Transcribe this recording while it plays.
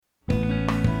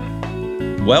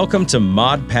Welcome to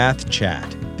ModPath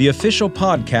Chat, the official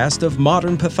podcast of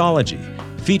modern pathology,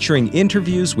 featuring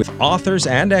interviews with authors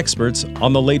and experts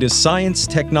on the latest science,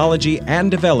 technology,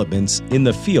 and developments in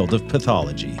the field of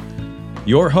pathology.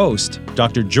 Your host,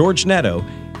 Dr. George Netto,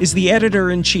 is the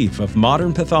editor-in-chief of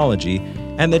Modern Pathology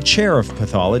and the chair of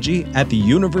pathology at the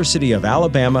University of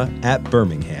Alabama at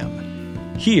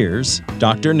Birmingham. Here's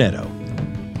Dr. Netto.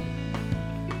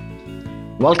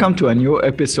 Welcome to a new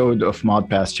episode of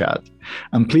ModPath Chat.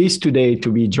 I'm pleased today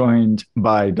to be joined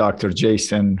by Dr.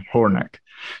 Jason Hornick.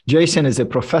 Jason is a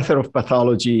professor of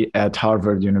pathology at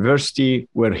Harvard University,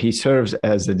 where he serves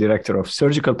as the director of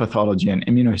surgical pathology and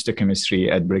immunohistochemistry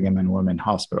at Brigham and Women's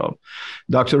Hospital.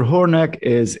 Dr. Hornick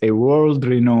is a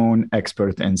world-renowned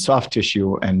expert in soft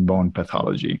tissue and bone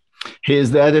pathology. He is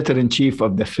the editor-in-chief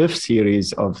of the fifth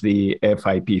series of the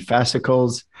FIP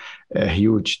fascicles, a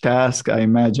huge task, I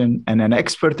imagine, and an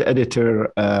expert editor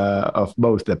of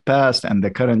both the past and the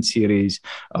current series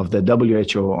of the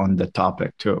WHO on the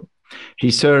topic too.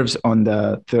 He serves on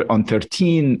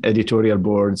 13 editorial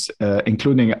boards,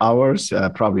 including ours.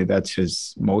 Probably that's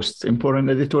his most important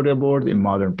editorial board in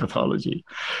modern pathology.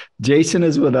 Jason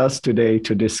is with us today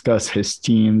to discuss his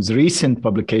team's recent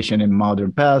publication in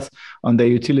Modern Path on the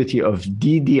utility of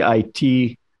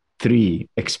DDIT3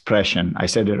 expression. I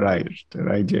said it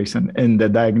right, Jason, in the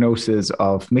diagnosis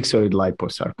of Myxoid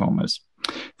Liposarcomas.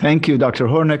 Thank you, Dr.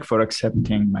 Hornick, for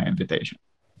accepting my invitation.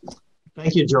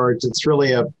 Thank you, George. It's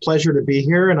really a pleasure to be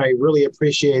here, and I really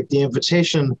appreciate the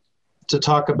invitation to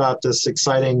talk about this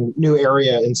exciting new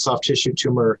area in soft tissue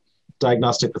tumor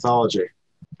diagnostic pathology.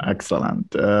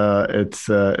 Excellent. It's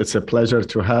a pleasure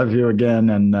to have you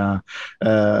again, and a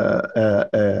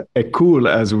cool,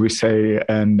 as we say,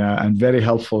 and very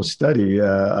helpful study.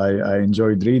 I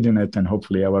enjoyed reading it, and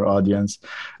hopefully our audience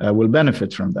will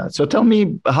benefit from that. So tell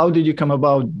me, how did you come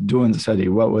about doing the study?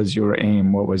 What was your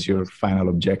aim? What was your final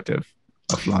objective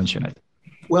of launching it?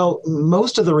 Well,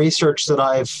 most of the research that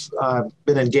I've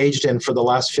been engaged in for the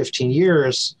last 15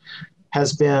 years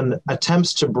has been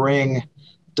attempts to bring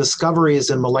discoveries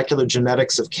in molecular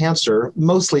genetics of cancer,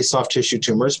 mostly soft tissue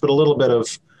tumors, but a little bit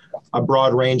of a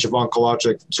broad range of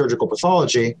oncologic surgical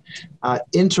pathology,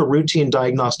 into routine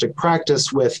diagnostic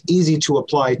practice with easy to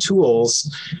apply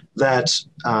tools that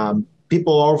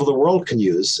people all over the world can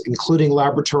use, including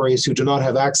laboratories who do not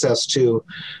have access to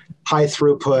high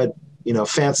throughput,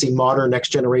 fancy modern next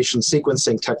generation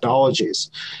sequencing technologies.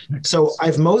 So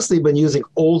I've mostly been using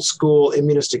old school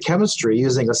immunohistochemistry,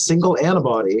 using a single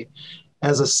antibody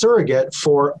as a surrogate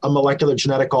for a molecular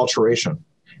genetic alteration.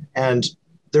 And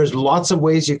there's lots of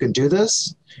ways you can do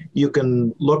this. You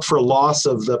can look for loss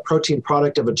of the protein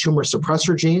product of a tumor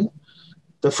suppressor gene.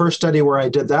 The first study where I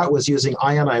did that was using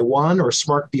INI1 or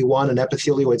SMARCB1 in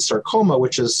epithelioid sarcoma,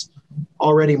 which is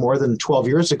already more than 12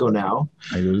 years ago now.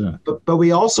 But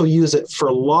we also use it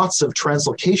for lots of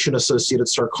translocation-associated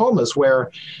sarcomas where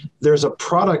there's a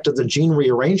product of the gene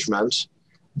rearrangement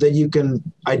that you can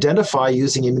identify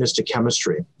using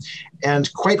immunohistochemistry.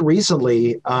 And quite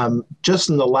recently, just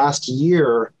in the last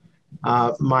year,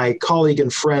 my colleague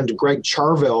and friend, Greg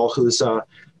Charville, who's a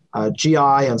GI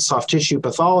and soft tissue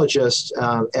pathologist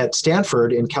at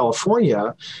Stanford in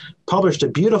California, published a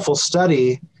beautiful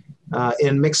study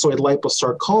in Myxoid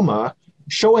Liposarcoma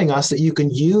showing us that you can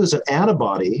use an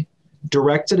antibody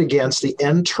directed against the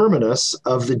N-terminus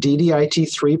of the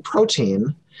DDIT3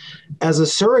 protein as a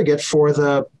surrogate for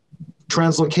the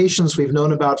translocations we've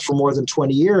known about for more than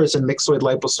 20 years in Myxoid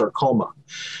Liposarcoma.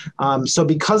 So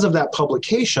because of that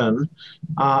publication,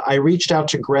 I reached out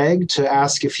to Greg to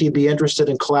ask if he'd be interested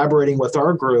in collaborating with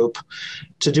our group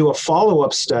to do a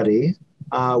follow-up study,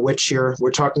 which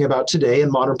we're talking about today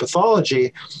in modern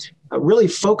pathology, really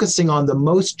focusing on the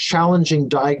most challenging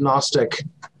diagnostic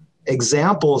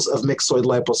examples of Myxoid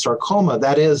Liposarcoma,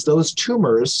 that is, those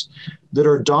tumors that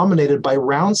are dominated by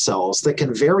round cells that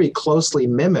can very closely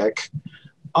mimic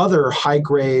other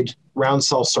high-grade round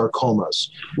cell sarcomas,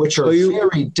 which are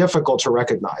very difficult to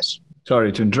recognize.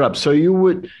 Sorry to interrupt. So you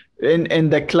would, in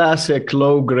the classic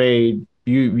low-grade,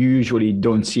 you usually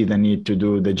don't see the need to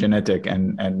do the genetic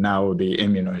and now the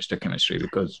immunohistochemistry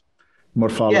because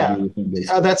morphology.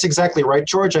 Yeah, that's exactly right,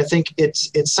 George. I think it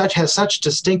has such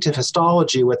distinctive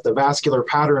histology with the vascular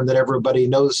pattern that everybody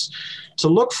knows to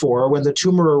look for when the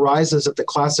tumor arises at the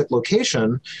classic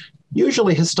location.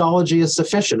 Usually histology is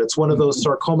sufficient. It's one of those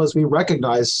sarcomas we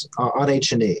recognize on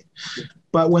H&E.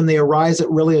 But when they arise at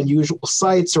really unusual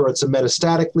sites, or it's a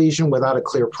metastatic lesion without a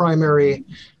clear primary,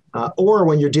 or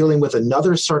when you're dealing with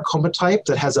another sarcoma type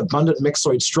that has abundant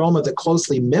myxoid stroma that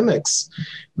closely mimics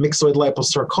Myxoid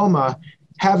liposarcoma,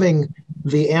 having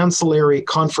the ancillary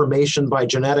confirmation by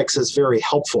genetics is very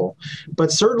helpful.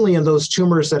 But certainly in those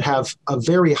tumors that have a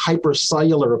very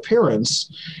hypercellular appearance,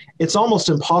 it's almost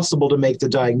impossible to make the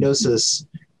diagnosis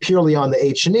purely on the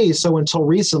H&E. So until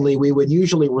recently, we would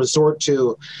usually resort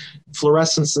to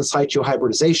fluorescence in situ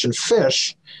hybridization,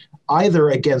 FISH, either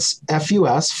against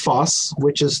FUS,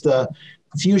 which is the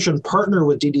fusion partner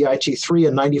with DDIT3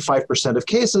 in 95% of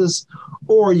cases,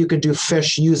 or you could do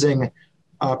FISH using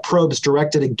probes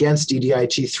directed against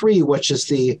DDIT3, which is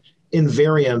the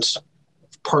invariant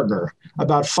partner.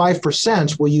 About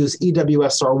 5% will use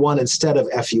EWSR1 instead of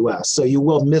FUS. So you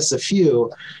will miss a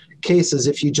few cases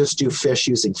if you just do FISH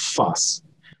using FUS.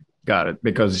 Got it,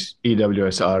 because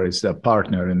EWSR is the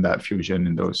partner in that fusion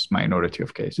in those minority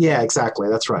of cases. Yeah, exactly.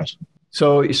 That's right.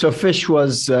 So FISH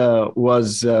was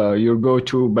your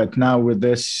go-to, but now with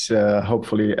this,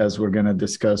 hopefully, as we're going to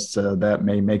discuss, that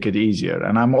may make it easier.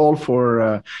 And I'm all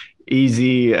for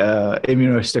easy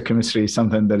immunohistochemistry,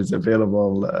 something that is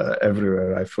available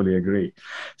everywhere. I fully agree.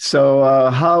 So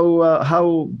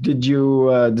how did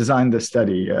you design the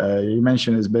study? You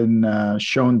mentioned it's been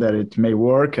shown that it may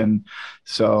work. And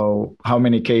so how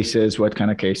many cases, what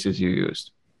kind of cases you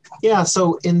used? Yeah,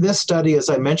 so in this study, as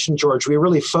I mentioned, George, we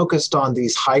really focused on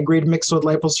these high-grade myxoid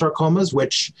liposarcomas,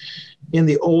 which in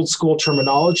the old school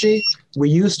terminology, we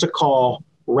used to call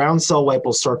round cell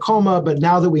liposarcoma, but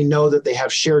now that we know that they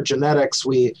have shared genetics,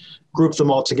 we group them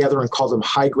all together and call them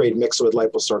high-grade myxoid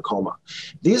liposarcoma.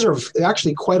 These are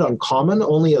actually quite uncommon.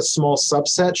 Only a small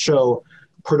subset show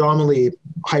predominantly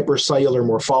hypercellular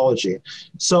morphology.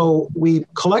 So we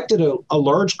collected a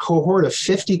large cohort of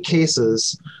 50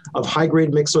 cases of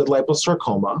high-grade myxoid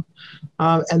liposarcoma,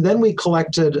 and then we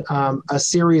collected a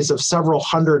series of several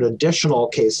hundred additional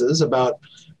cases, about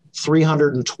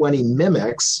 320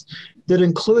 mimics, that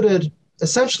included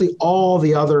essentially all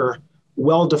the other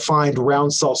well-defined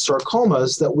round cell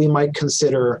sarcomas that we might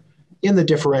consider in the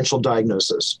differential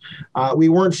diagnosis. We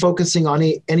weren't focusing on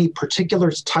any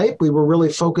particular type. We were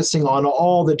really focusing on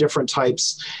all the different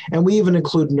types. And we even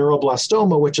include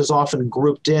neuroblastoma, which is often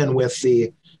grouped in with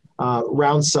the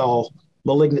round cell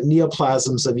malignant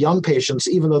neoplasms of young patients,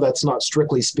 even though that's not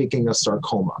strictly speaking a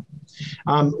sarcoma.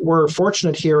 We're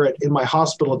fortunate here in my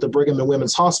hospital at the Brigham and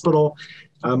Women's Hospital.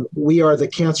 We are the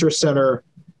cancer center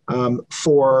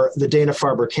for the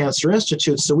Dana-Farber Cancer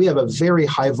Institute. So we have a very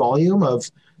high volume of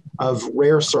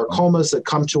rare sarcomas that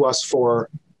come to us for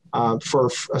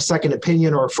a second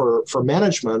opinion or for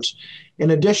management.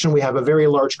 In addition, we have a very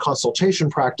large consultation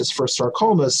practice for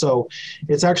sarcomas. So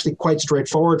it's actually quite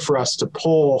straightforward for us to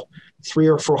pull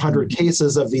 300 or 400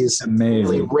 cases of these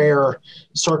really rare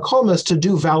sarcomas to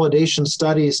do validation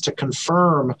studies to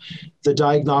confirm the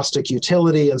diagnostic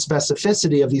utility and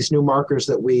specificity of these new markers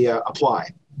that we apply.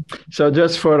 So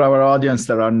just for our audience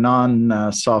that are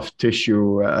non-soft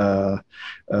tissue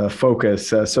focus,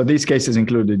 so these cases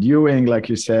included Ewing, like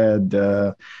you said,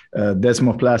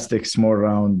 desmoplastic small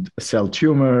round cell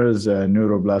tumors,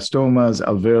 neuroblastomas,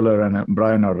 alveolar and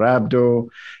embryonal rhabdo,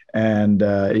 and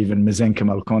even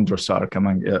mesenchymal chondrosarc,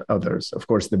 among others. Of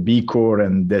course, the B-core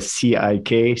and the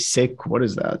SIK, what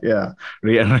is that? Yeah,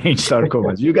 rearranged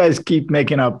sarcomas. You guys keep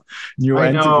making up new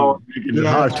entities.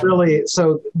 Yeah, it's really,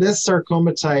 so this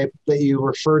sarcoma type that you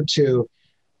referred to,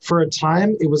 for a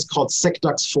time, it was called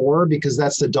SIK-DUX4 because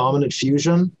that's the dominant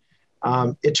fusion.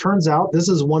 It turns out this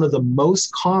is one of the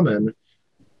most common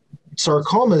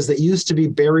sarcomas that used to be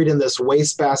buried in this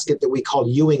wastebasket that we call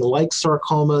Ewing-like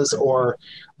sarcomas or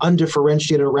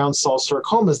undifferentiated round cell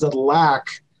sarcomas that lack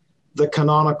the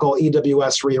canonical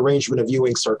EWS rearrangement of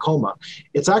Ewing sarcoma.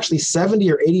 It's actually 70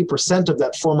 or 80% of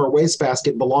that former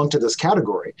wastebasket belong to this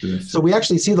category. Yes. So we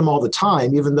actually see them all the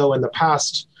time, even though in the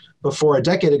past, before a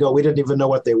decade ago, we didn't even know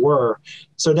what they were.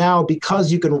 So now,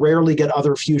 because you can rarely get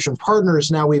other fusion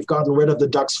partners, now we've gotten rid of the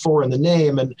DUX4 in the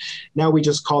name, and now we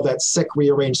just call that SIK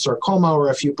rearranged sarcoma, or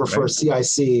if you prefer,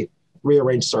 CIC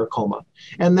rearranged sarcoma.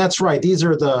 And that's right. These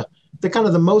are the kind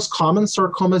of the most common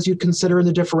sarcomas you'd consider in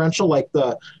the differential, like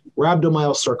the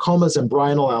rhabdomyosarcomas and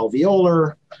embryonal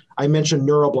alveolar. I mentioned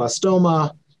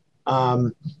neuroblastoma,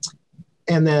 and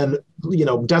then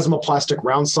desmoplastic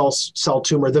round cell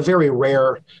tumor, the very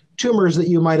rare tumors that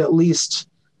you might at least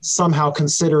somehow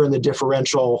consider in the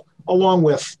differential, along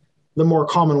with the more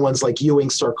common ones like Ewing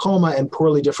sarcoma and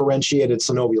poorly differentiated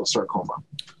synovial sarcoma.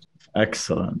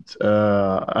 Excellent.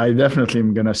 I definitely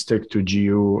am going to stick to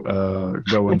GU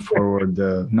going forward,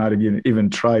 not even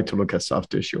try to look at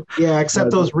soft tissue. Yeah,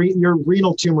 except your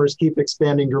renal tumors keep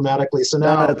expanding dramatically. So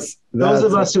now those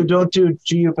of us who don't do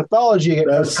GU pathology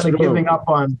are kind of giving up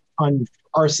on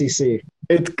RCC.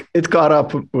 It caught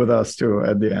up with us too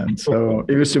at the end. So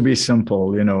it used to be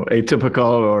simple,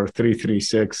 atypical or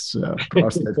 336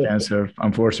 prostate cancer.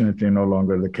 Unfortunately, no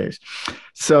longer the case.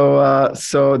 So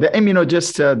the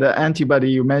the antibody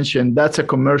you mentioned, that's a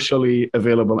commercially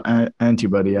available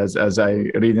antibody, as I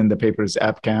read in the paper, is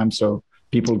Abcam. So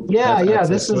people. Yeah.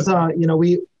 This is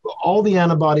all the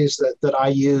antibodies that I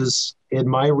use in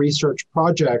my research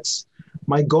projects.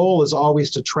 My goal is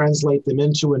always to translate them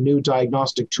into a new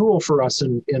diagnostic tool for us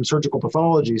in surgical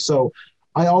pathology. So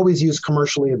I always use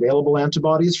commercially available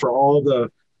antibodies for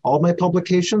all my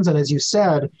publications. And as you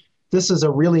said, this is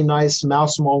a really nice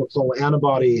mouse monoclonal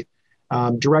antibody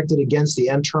directed against the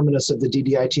N-terminus of the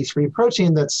DDIT3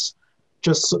 protein that's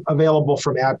just available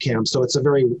from Abcam. So it's a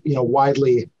very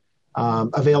widely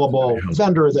available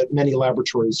vendor that many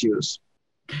laboratories use.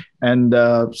 And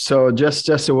so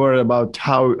just a word about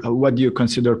what do you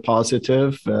consider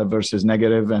positive versus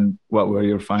negative, and what were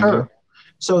your findings? Sure.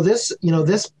 So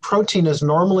this protein is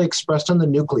normally expressed in the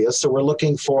nucleus. So we're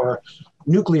looking for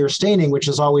nuclear staining, which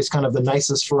is always kind of the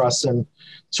nicest for us in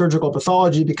surgical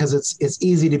pathology because it's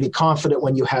easy to be confident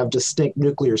when you have distinct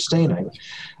nuclear staining.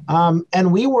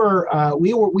 And we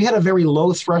had a very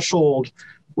low threshold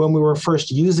when we were first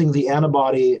using the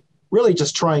antibody, really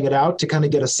just trying it out to kind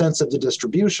of get a sense of the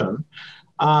distribution.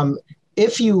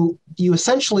 If you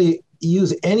essentially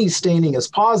use any staining as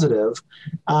positive,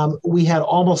 we had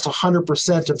almost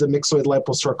 100% of the myxoid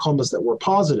liposarcomas that were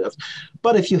positive.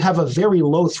 But if you have a very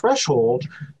low threshold,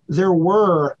 there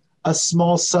were a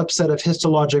small subset of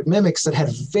histologic mimics that had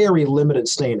very limited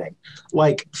staining,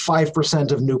 like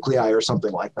 5% of nuclei or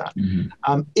something like that.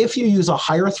 Mm-hmm. If you use a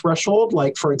higher threshold,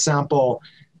 like for example,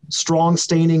 strong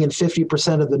staining in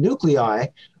 50% of the nuclei,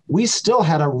 we still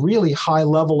had a really high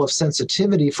level of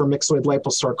sensitivity for myxoid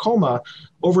liposarcoma,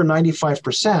 over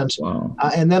 95%. Wow.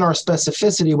 And then our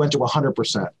specificity went to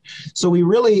 100%. So we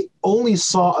really only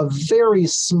saw a very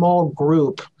small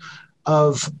group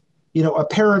of,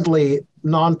 apparently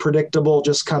non-predictable,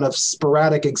 just kind of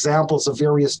sporadic examples of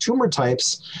various tumor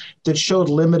types that showed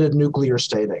limited nuclear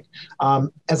staining.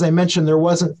 As I mentioned, there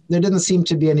didn't seem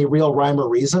to be any real rhyme or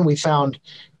reason. We found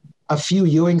a few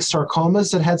Ewing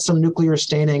sarcomas that had some nuclear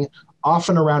staining,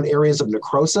 often around areas of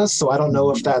necrosis. So I don't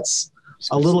know if that's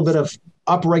a little bit of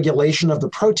upregulation of the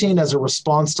protein as a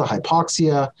response to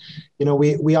hypoxia.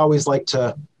 We always like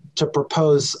to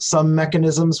propose some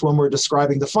mechanisms when we're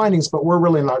describing the findings, but we're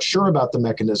really not sure about the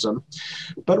mechanism.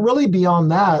 But really beyond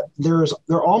that, there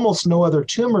are almost no other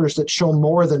tumors that show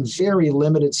more than very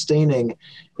limited staining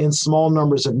in small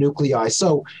numbers of nuclei.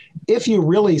 So if you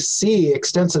really see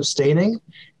extensive staining,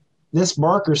 this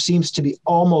marker seems to be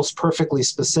almost perfectly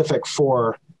specific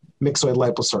for myxoid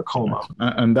liposarcoma.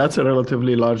 And that's a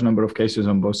relatively large number of cases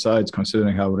on both sides,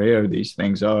 considering how rare these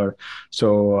things are.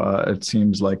 So it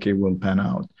seems like it will pan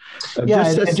out.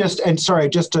 Just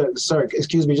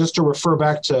to refer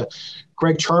back to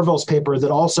Greg Charvel's paper that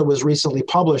also was recently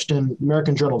published in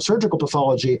American Journal of Surgical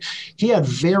Pathology, he had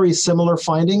very similar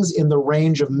findings in the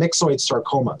range of myxoid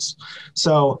sarcomas.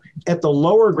 So at the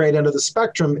lower grade end of the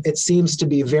spectrum, it seems to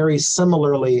be very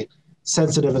similarly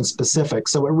sensitive and specific.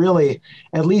 So it really,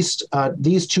 at least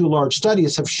these two large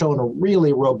studies have shown a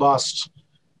really robust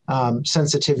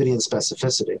sensitivity and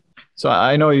specificity. So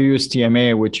I know you use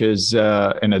TMA, which is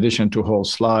in addition to whole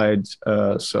slides,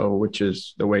 which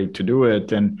is the way to do it.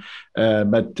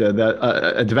 But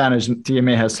the advantage,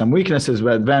 TMA has some weaknesses,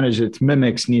 but advantage, it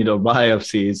mimics needle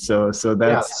biopsies. So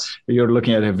that's, you're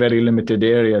looking at a very limited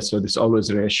area. So it's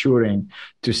always reassuring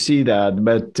to see that.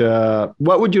 But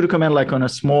what would you recommend, like on a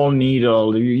small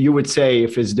needle? You would say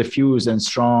if it's diffuse and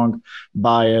strong,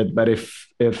 buy it. But if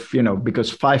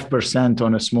because 5%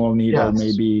 on a small needle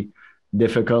may be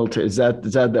difficult. Is that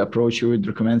the approach you would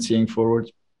recommend seeing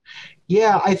forward?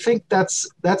 Yeah, I think that's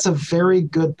a very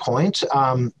good point.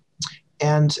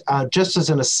 And just as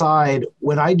an aside,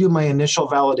 when I do my initial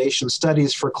validation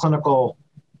studies for clinical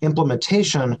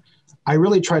implementation, I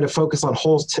really try to focus on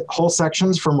whole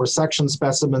sections from resection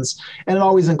specimens, and it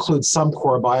always includes some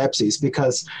core biopsies,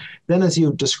 because then, as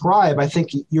you describe, I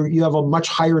think you have a much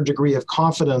higher degree of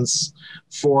confidence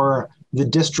for the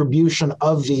distribution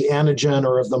of the antigen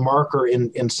or of the marker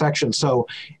in section. So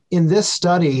in this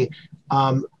study,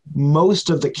 most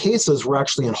of the cases were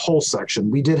actually in whole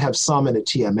section. We did have some in a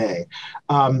TMA.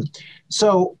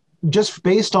 So just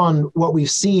based on what we've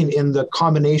seen in the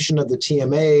combination of the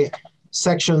TMA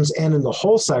sections and in the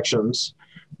whole sections,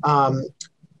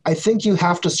 I think you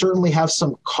have to certainly have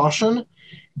some caution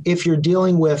if you're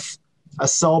dealing with a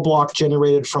cell block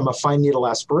generated from a fine needle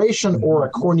aspiration or a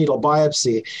core needle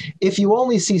biopsy. If you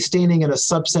only see staining in a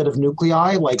subset of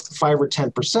nuclei, like 5 or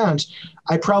 10%,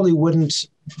 I probably wouldn't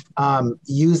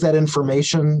use that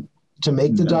information to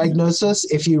make the diagnosis.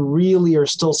 If you really are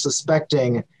still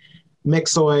suspecting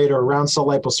myxoid or round cell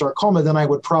liposarcoma, then I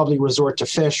would probably resort to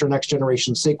FISH or next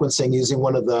generation sequencing using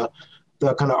one of the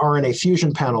kind of RNA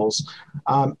fusion panels.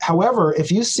 However,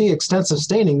 if you see extensive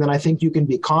staining, then I think you can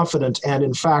be confident. And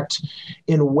in fact,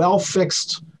 in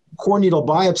well-fixed core needle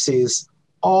biopsies,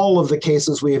 all of the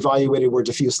cases we evaluated were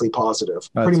diffusely positive,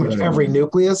 pretty much every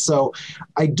nucleus. So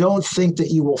I don't think that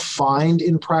you will find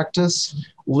in practice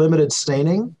limited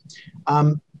staining.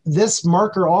 This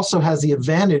marker also has the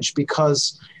advantage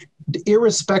because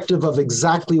irrespective of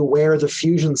exactly where the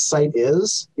fusion site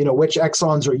is, which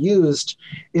exons are used,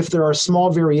 if there are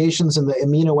small variations in the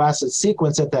amino acid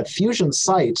sequence at that fusion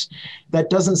site,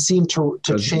 that doesn't seem to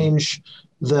change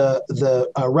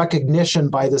the recognition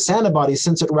by this antibody,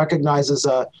 since it recognizes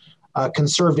a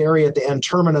conserved area at the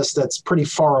N-terminus that's pretty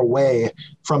far away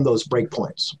from those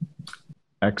breakpoints.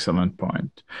 Excellent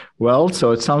point. Well,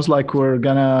 so it sounds like we're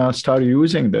gonna start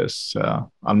using this.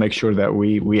 I'll make sure that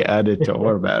we add it to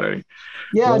our battery.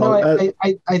 Yeah,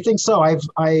 I think so.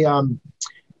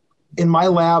 In my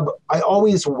lab, I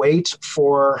always wait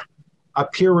for a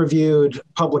peer-reviewed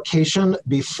publication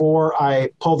before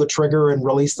I pull the trigger and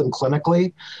release them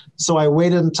clinically. So I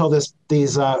waited until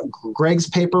Greg's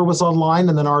paper was online,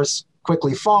 and then ours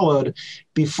quickly followed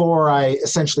before I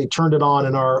essentially turned it on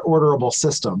in our orderable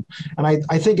system. And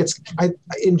I think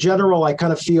in general, I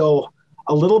kind of feel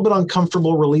a little bit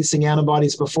uncomfortable releasing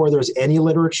antibodies before there's any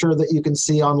literature that you can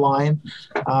see online.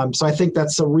 So I think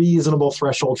that's a reasonable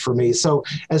threshold for me. So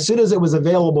as soon as it was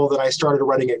available, then I started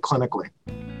running it clinically.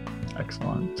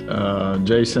 Excellent.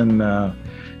 Jason,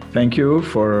 thank you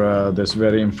for this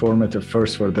very informative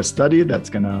first for the study. That's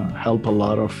going to help a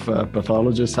lot of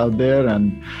pathologists out there,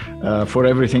 and for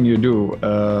everything you do.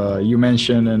 You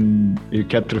mentioned, and you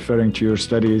kept referring to your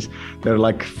studies, there are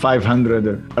like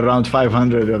around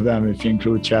 500 of them if you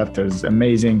include chapters.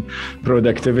 Amazing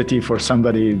productivity for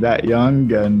somebody that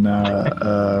young, and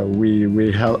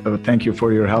we help. Thank you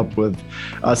for your help with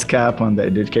us, CAP, on the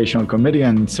educational committee,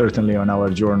 and certainly on our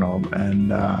journal.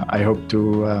 And I hope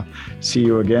to see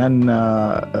you again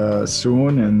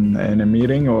soon in a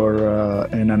meeting or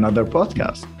in another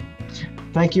podcast.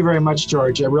 Thank you very much,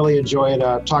 George. I really enjoyed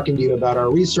talking to you about our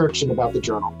research and about the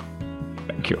journal.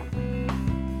 Thank you.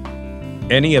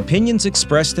 Any opinions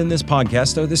expressed in this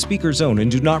podcast are the speaker's own and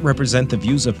do not represent the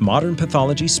views of Modern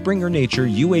Pathology, Springer Nature,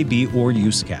 UAB, or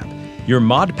USCAP. Your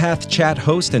ModPath Chat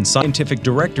host and scientific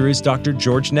director is Dr.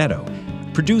 George Netto.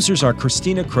 Producers are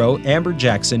Christina Crow, Amber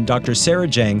Jackson, Dr. Sarah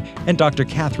Jang, and Dr.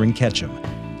 Catherine Ketchum.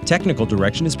 Technical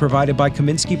direction is provided by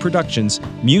Kaminsky Productions,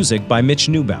 music by Mitch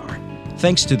Neubauer.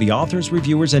 Thanks to the authors,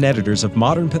 reviewers, and editors of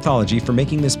Modern Pathology for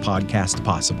making this podcast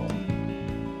possible.